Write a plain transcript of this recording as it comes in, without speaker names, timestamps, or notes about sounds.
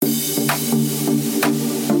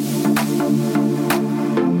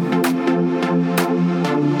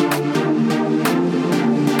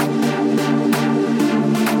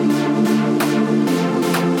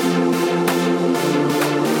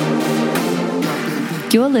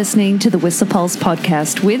You're listening to the Whistler Pulse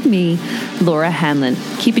podcast with me, Laura Hanlon,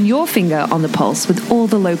 keeping your finger on the pulse with all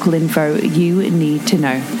the local info you need to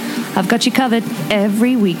know. I've got you covered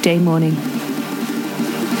every weekday morning.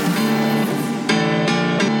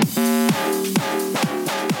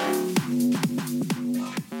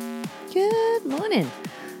 Good morning.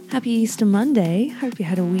 Happy Easter Monday. Hope you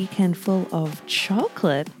had a weekend full of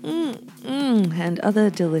chocolate and other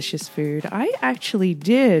delicious food. I actually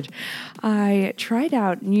did. I tried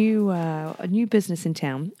out a new business in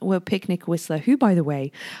town, Picnic Whistler, who, by the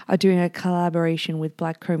way, are doing a collaboration with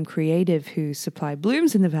Black Chrome Creative, who supply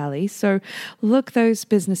blooms in the valley. So look those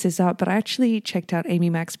businesses up. But I actually checked out Amy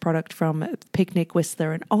Mack's product from Picnic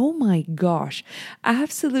Whistler, and oh my gosh,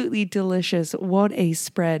 absolutely delicious. What a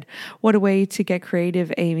spread. What a way to get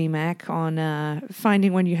creative, Amy Mack, on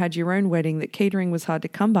finding when you had your own wedding that catering was hard to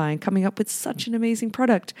come by and coming up with such an amazing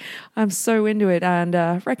product. I'm so into it, and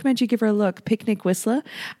recommend you give her a look. Picnic Whistler,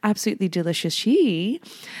 absolutely delicious. She,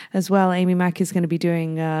 as well, Amy Mack, is going to be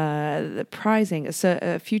doing the prizing,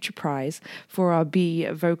 a future prize for our Be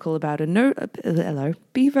Vocal About a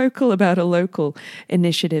Local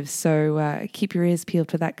initiative. So keep your ears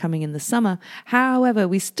peeled for that coming in the summer. However,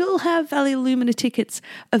 we still have Vallea Lumina tickets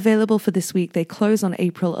available for this week. They close on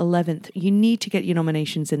April 11th. You need to get your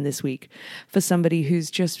nominations in this week for somebody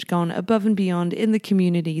who's just gone above and beyond in the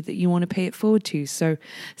community that you want to pay it forward to. So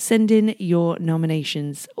send in your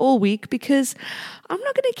nominations all week, because I'm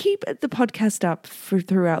not going to keep the podcast up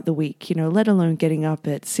throughout the week, let alone getting up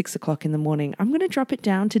at 6 o'clock in the morning. I'm going to drop it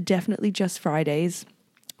down to definitely just Fridays.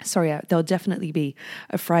 Sorry, there'll definitely be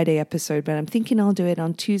a Friday episode, but I'm thinking I'll do it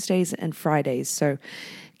on Tuesdays and Fridays. So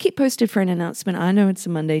keep posted for an announcement. I know it's a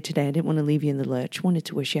Monday today. I didn't want to leave you in the lurch. Wanted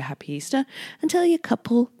to wish you a happy Easter and tell you a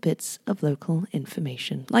couple bits of local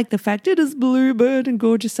information, like the fact it is bluebird and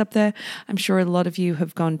gorgeous up there. I'm sure a lot of you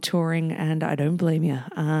have gone touring, and I don't blame you.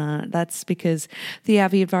 That's because the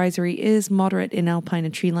AVI advisory is moderate in alpine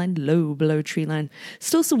and treeline, low below treeline.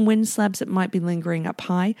 Still some wind slabs that might be lingering up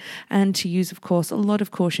high, and to use, of course, a lot of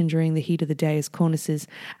caution during the heat of the day as cornices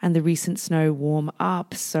and the recent snow warm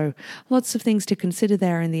up. So lots of things to consider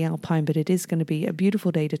there in the Alpine, but it is going to be a beautiful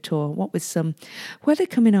day to tour. What with some weather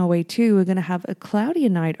coming our way too, we're going to have a cloudier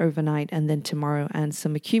night overnight, and then tomorrow, and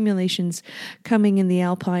some accumulations coming in the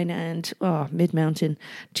Alpine and mid-mountain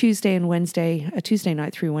Tuesday and Wednesday, Tuesday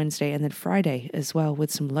night through Wednesday, and then Friday as well, with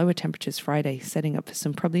some lower temperatures Friday, setting up for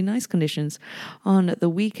some probably nice conditions on the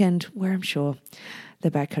weekend, where I'm sure the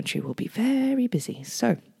backcountry will be very busy.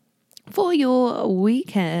 So for your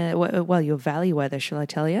weekend, your valley weather, shall I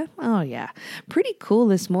tell you? Oh, yeah. Pretty cool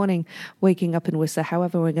this morning, waking up in Whistler.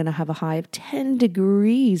 However, we're going to have a high of 10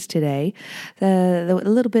 degrees today. A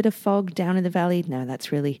little bit of fog down in the valley. No,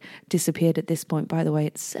 that's really disappeared at this point. By the way,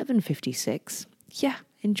 it's 7:56. Yeah.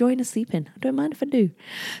 Enjoying a sleep in. I don't mind if I do.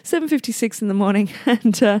 7:56 in the morning.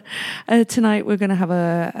 And tonight we're going to have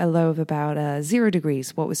a low of about 0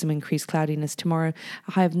 degrees, what with some increased cloudiness. Tomorrow,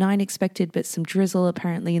 a high of 9 expected, but some drizzle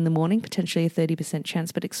apparently in the morning, potentially a 30%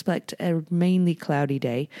 chance, but expect a mainly cloudy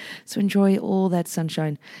day. So enjoy all that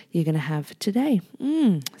sunshine you're going to have today.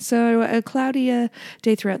 So a cloudier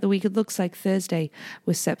day throughout the week. It looks like Thursday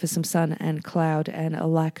was set for some sun and cloud and a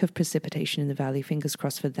lack of precipitation in the valley. Fingers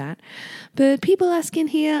crossed for that. But people asking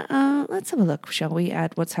here, let's have a look, shall we,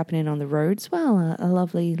 at what's happening on the roads. Well, a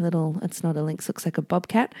lovely little, it's not a lynx, looks like a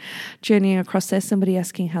bobcat journeying across there. Somebody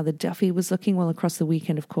asking how the Duffy was looking. Well, across the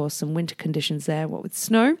weekend, of course, some winter conditions there, what with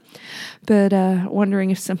snow, but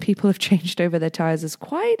wondering if some people have changed over their tires. There's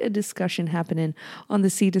quite a discussion happening on the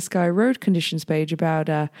Sea to Sky road conditions page about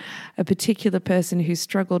a particular person who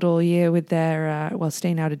struggled all year with their,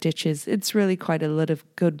 staying out of ditches. It's really quite a lot of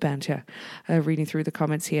good banter reading through the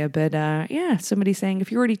comments here, but somebody saying,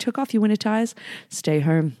 if you already took off your winter tires, stay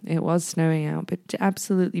home. It was snowing out, but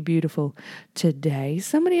absolutely beautiful today.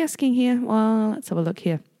 Somebody asking here, well, let's have a look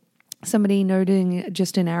here. Somebody noting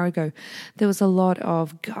just an hour ago, there was a lot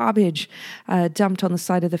of garbage dumped on the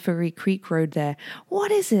side of the Furry Creek Road there. What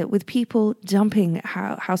is it with people dumping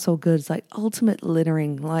household goods, like ultimate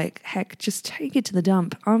littering? Like, heck, just take it to the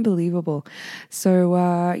dump. Unbelievable. So,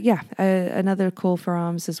 another call for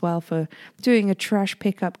arms as well for doing a trash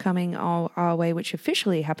pickup coming our way, which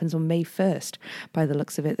officially happens on May 1st, by the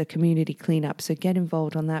looks of it, the community cleanup. So get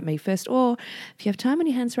involved on that May 1st. Or if you have time on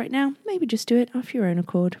your hands right now, maybe just do it off your own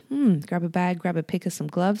accord. Grab a bag, grab a picker, some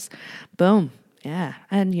gloves. Boom. Yeah.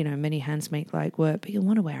 And, many hands make light work, but you'll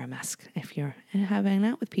want to wear a mask if you're hanging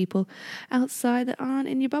out with people outside that aren't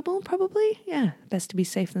in your bubble, probably. Yeah. Best to be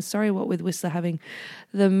safe than sorry. What with Whistler having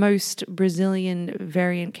the most Brazilian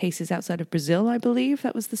variant cases outside of Brazil, I believe.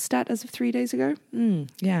 That was the stat as of 3 days ago.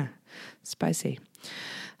 Yeah. Spicy.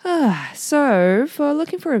 So, for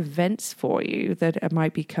looking for events for you that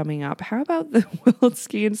might be coming up, how about the World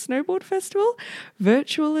Ski and Snowboard Festival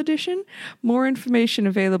virtual edition? More information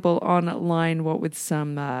available online, what with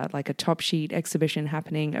some like a top sheet exhibition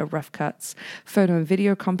happening, a rough cuts, photo and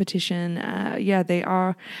video competition. They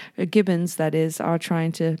are, Gibbons, that is, are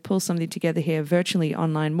trying to pull something together here virtually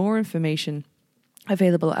online. More information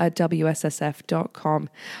available at wssf.com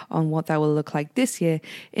on what that will look like this year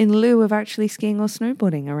in lieu of actually skiing or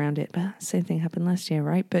snowboarding around it. But same thing happened last year,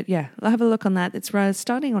 right? But yeah, I'll have a look on that. It's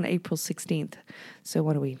starting on April 16th. So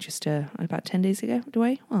what are we, just about 10 days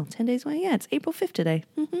away? Well, 10 days away? Yeah, it's April 5th today.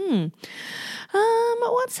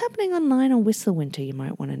 What's happening online on Whistler Winter you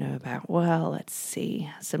might want to know about? Well, let's see.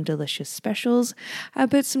 Some delicious specials.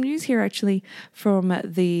 But some news here actually for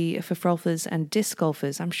golfers and disc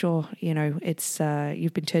golfers. I'm sure, it's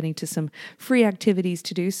you've been turning to some free activities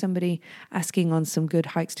to do. Somebody asking on some good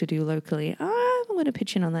hikes to do locally. I'm going to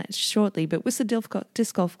pitch in on that shortly, but Whistler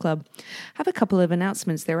Disc Golf Club have a couple of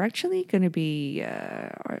announcements. They're actually going to be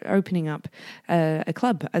opening up a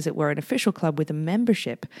club, as it were, an official club with a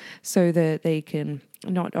membership, so that they can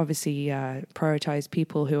not obviously prioritize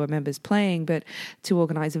people who are members playing, but to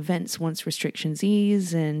organize events once restrictions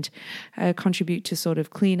ease and contribute to sort of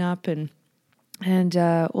clean up and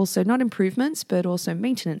also not improvements, but also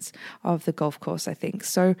maintenance of the golf course, I think.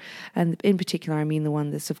 So, and in particular, I mean the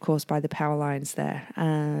one that's, of course, by the power lines there,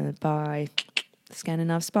 by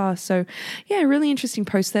Scandinav Spa. So, yeah, really interesting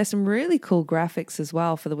post there. Some really cool graphics as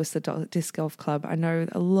well for the Whistler Disc Golf Club. I know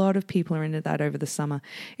a lot of people are into that over the summer.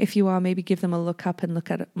 If you are, maybe give them a look up and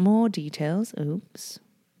look at more details. Oops.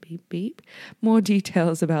 Beep, beep. More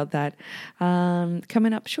details about that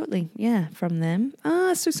coming up shortly. Yeah, from them.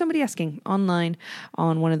 So somebody asking online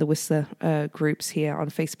on one of the Whistler groups here on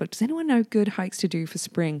Facebook, does anyone know good hikes to do for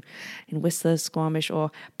spring in Whistler, Squamish,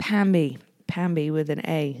 or Pamby? Pamby with an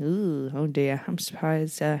A. Ooh, oh dear. I'm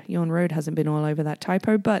surprised Yawn Road hasn't been all over that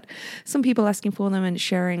typo, but some people asking for them and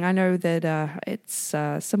sharing. I know that it's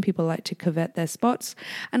some people like to covet their spots,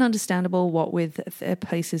 and understandable, what with their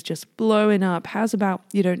places just blowing up. How's about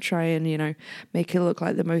you don't try and, make it look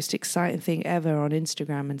like the most exciting thing ever on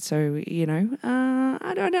Instagram? And so,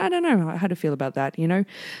 I don't know how to feel about that.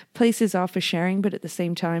 Places are for sharing, but at the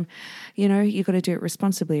same time, you got to do it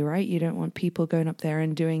responsibly, right? You don't want people going up there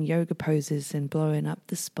and doing yoga poses and blowing up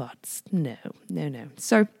the spots. No.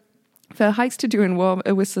 So, for hikes to do in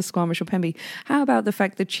Whistler, Squamish, or Pemby, how about the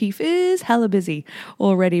fact that Chief is hella busy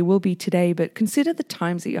already? Will be today, but consider the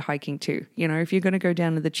times that you're hiking to. If you're going to go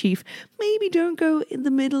down to the Chief, maybe don't go in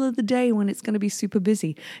the middle of the day when it's going to be super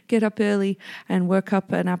busy. Get up early and work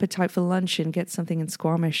up an appetite for lunch and get something in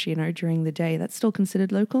Squamish, during the day. That's still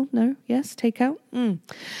considered local? No? Yes? Takeout?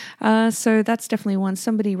 So that's definitely one.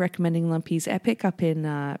 Somebody recommending Lumpy's Epic up in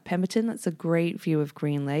Pemberton. That's a great view of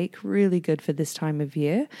Green Lake. Really good for this time of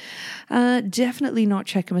year. Definitely not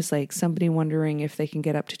Cheakamus Lake. Somebody wondering if they can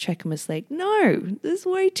get up to Cheakamus Lake. No, there's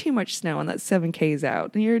way too much snow on that 7Ks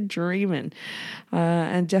out. You're dreaming.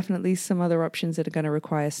 And definitely some other options that are going to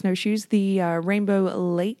require snowshoes. The Rainbow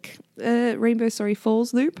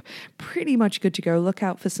Falls Loop, pretty much good to go. Look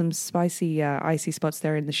out for some spicy, icy spots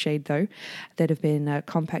there in the shade, though, that have been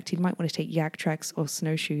compacted. You might want to take yak tracks or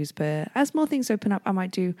snowshoes, but as more things open up, I might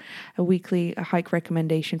do a weekly hike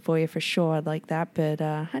recommendation for you for sure. I'd like that, but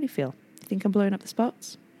how do you feel? You think I'm blowing up the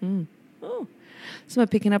spots? Oh. So I'm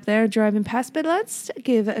picking up there, driving past, but let's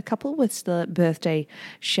give a couple with the birthday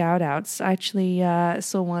shout-outs. I actually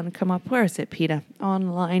saw one come up. Where is it, Peter?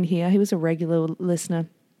 Online here. He was a regular listener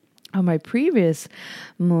on my previous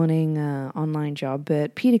morning online job,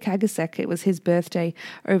 but Peter Kagasek, it was his birthday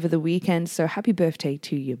over the weekend, so happy birthday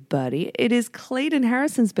to you, buddy. It is Clayton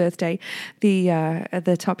Harrison's birthday,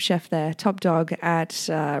 the top chef there, top dog at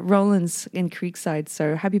Roland's in Creekside,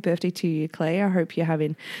 so happy birthday to you, Clay. I hope you're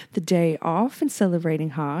having the day off and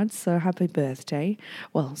celebrating hard, so happy birthday.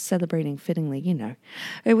 Well, celebrating fittingly,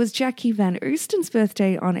 It was Jackie Van Oosten's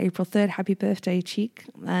birthday on April 3rd. Happy birthday, Cheek,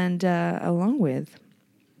 and along with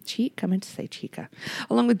Cheek, I meant to say Chica.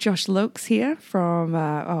 Along with Josh Lokes here from,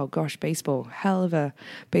 baseball. Hell of a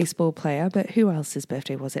baseball player. But who else's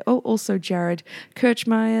birthday was it? Oh, also Jared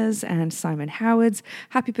Kirchmeyer's and Simon Howard's.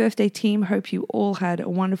 Happy birthday, team. Hope you all had a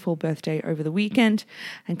wonderful birthday over the weekend.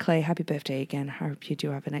 And Clay, happy birthday again. Hope you do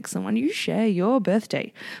have an excellent one. You share your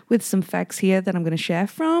birthday with some facts here that I'm going to share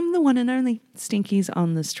from the one and only Stinkies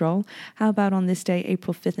on the Stroll. How about on this day,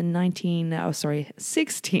 April 5th in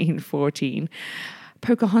 1614,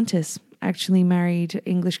 Pocahontas actually married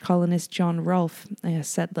English colonist John Rolfe,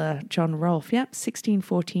 settler John Rolfe. Yep,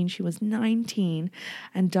 1614. She was 19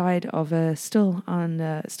 and died of a still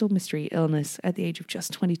mystery illness at the age of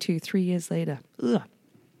just 22, 3 years later. Ugh.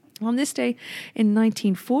 On this day in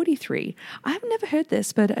 1943, I have never heard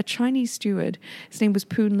this, but a Chinese steward, his name was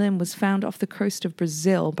Poon Lim, was found off the coast of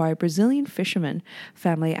Brazil by a Brazilian fisherman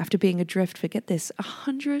family after being adrift for, get this,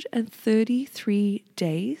 133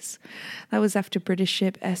 days. That was after British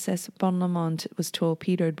ship SS Bon Lamont was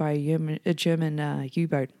torpedoed by a German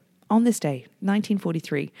U-boat. On this day,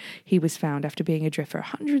 1943, he was found after being adrift for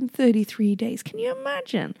 133 days. Can you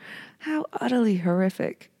imagine how utterly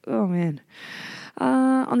horrific? Oh, man.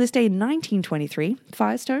 On this day in 1923,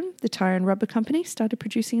 Firestone, the tire and rubber company, started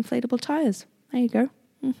producing inflatable tires. There you go.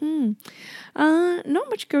 Not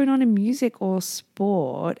much going on in music or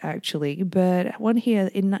sport, actually, but one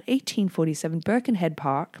here in 1847, Birkenhead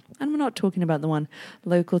Park, and we're not talking about the one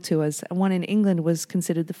local to us, one in England was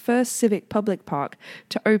considered the first civic public park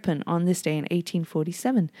to open on this day in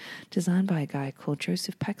 1847, designed by a guy called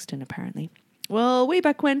Joseph Paxton, apparently. Well, way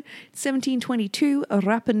back when, 1722,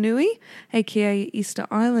 Rapa Nui, aka Easter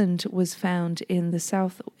Island, was found in the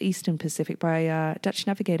southeastern Pacific by Dutch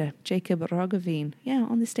navigator Jacob Roggeveen. Yeah,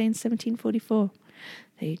 on this day in 1744.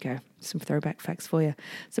 There you go. Some throwback facts for you.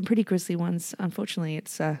 Some pretty grisly ones. Unfortunately,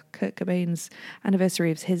 it's Kurt Cobain's anniversary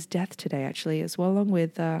of his death today, actually, as well, along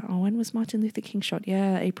with, when was Martin Luther King shot?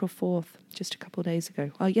 Yeah, April 4th, just a couple of days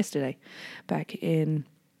ago. Oh, yesterday, back in,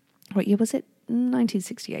 what year was it?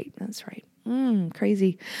 1968, that's right.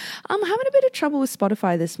 Crazy. I'm having a bit of trouble with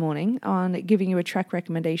Spotify this morning on giving you a track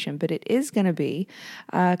recommendation, but it is going to be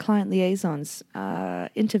Client Liaison's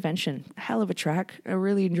Intervention. Hell of a track. I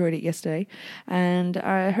really enjoyed it yesterday, and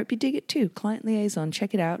I hope you dig it too. Client Liaison,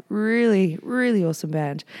 check it out. Really, really awesome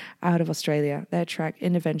band out of Australia. Their track,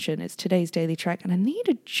 Intervention, is today's daily track, and I need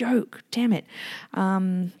a joke. Damn it.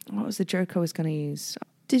 What was the joke I was going to use?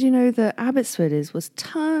 Did you know that Abbotsford was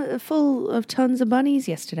full of tons of bunnies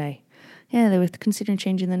yesterday? Yeah, they were considering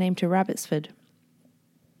changing the name to Rabbotsford.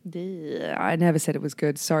 I never said it was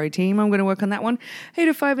good. Sorry, team. I'm going to work on that one. 8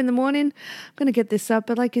 or 5 in the morning. I'm going to get this up.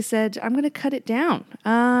 But like you said, I'm going to cut it down.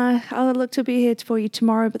 I'll look to be here for you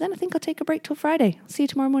tomorrow. But then I think I'll take a break till Friday. See you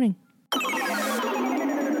tomorrow morning.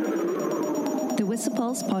 The Whistle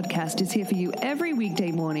Pulse podcast is here for you every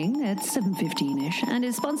weekday morning at 7:15ish and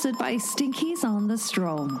is sponsored by Stinkies on the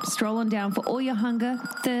Stroll. Stroll on down for all your hunger,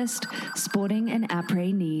 thirst, sporting and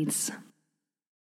après needs.